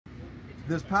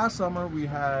This past summer we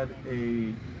had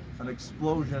an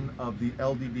explosion of the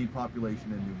LDD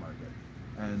population in Newmarket,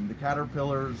 and the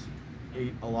caterpillars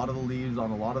ate a lot of the leaves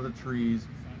on a lot of the trees,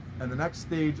 and the next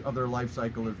stage of their life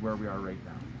cycle is where we are right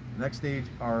now. The next stage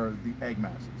are the egg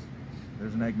masses.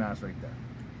 There's an egg mass right there.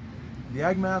 The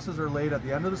egg masses are laid at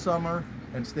the end of the summer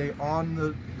and stay on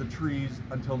the trees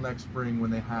until next spring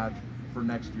when they hatch for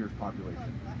next year's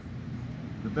population.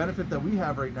 The benefit that we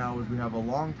have right now is we have a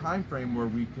long time frame where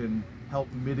we can help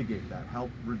mitigate that,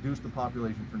 help reduce the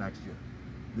population for next year.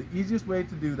 The easiest way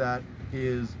to do that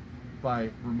is by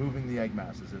removing the egg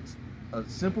masses. It's a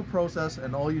simple process,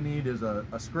 and all you need is a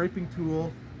scraping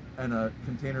tool and a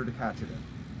container to catch it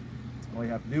in. All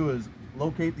you have to do is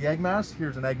locate the egg mass.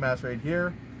 Here's an egg mass right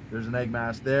here. There's an egg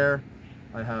mass there.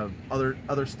 I have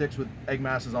other sticks with egg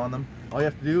masses on them. All you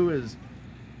have to do is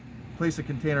place a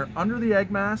container under the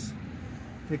egg mass,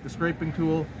 take the scraping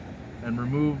tool, and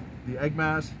remove the egg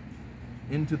mass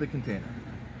into the container.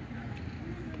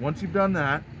 Once you've done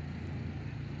that,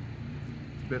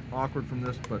 it's a bit awkward from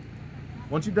this, but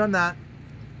once you've done that,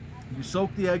 you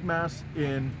soak the egg mass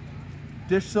in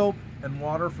dish soap and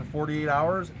water for 48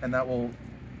 hours, and that will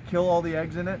kill all the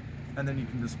eggs in it, and then you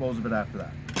can dispose of it after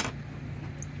that.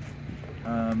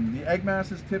 The egg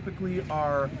masses typically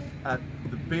are at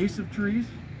the base of trees,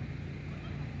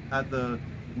 at the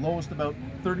lowest about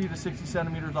 30 to 60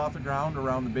 centimeters off the ground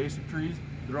around the base of trees.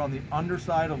 They're on the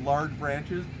underside of large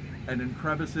branches and in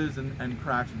crevices and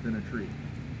cracks within a tree.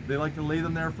 They like to lay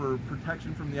them there for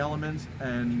protection from the elements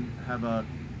and have a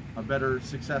better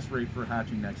success rate for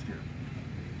hatching next year.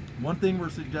 One thing we're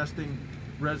suggesting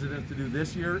residents to do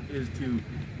this year is to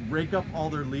rake up all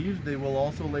their leaves. They will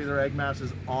also lay their egg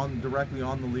masses directly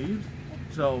on the leaves.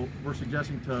 So we're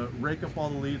suggesting to rake up all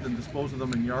the leaves and dispose of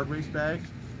them in yard waste bags,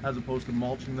 as opposed to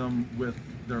mulching them with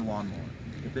their lawnmower.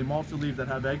 If they mulch the leaves that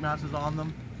have egg masses on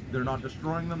them, they're not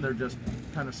destroying them, they're just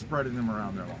kind of spreading them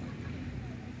around their lawn.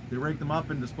 They rake them up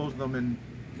and dispose of them in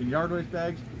yard waste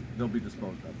bags, they'll be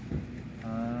disposed of.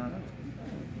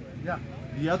 Yeah,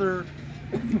 the other,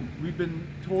 we've been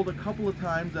told a couple of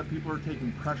times that people are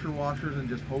taking pressure washers and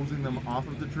just hosing them off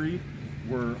of the tree.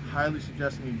 We're highly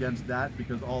suggesting against that,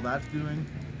 because all that's doing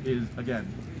is,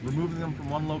 again, removing them from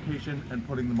one location and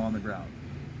putting them on the ground.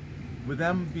 With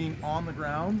them being on the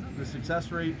ground, the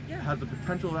success rate has the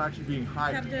potential of actually being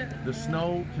higher. The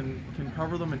snow can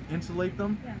cover them and insulate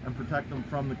them and protect them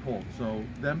from the cold. So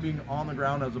them being on the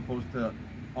ground as opposed to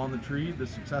on the tree, the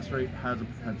success rate has a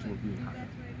potential of being higher.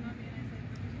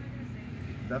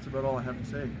 That's about all I have to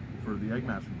say for the egg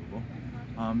mass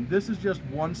removal. This is just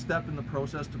one step in the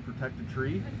process to protect a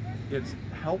tree. It's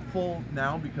helpful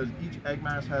now because each egg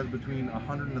mass has between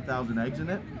 100 and 1,000 eggs in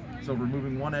it. So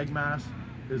removing one egg mass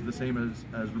is the same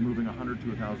as removing 100 to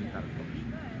 1,000 caterpillars.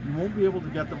 You won't be able to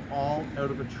get them all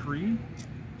out of a tree.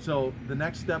 So the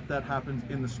next step that happens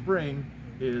in the spring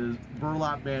is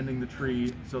burlap banding the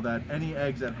tree so that any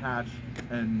eggs that hatch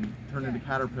and turn into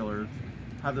caterpillars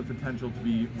have the potential to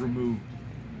be removed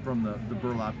from the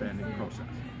burlap banding process.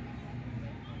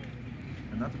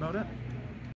 And that's about it.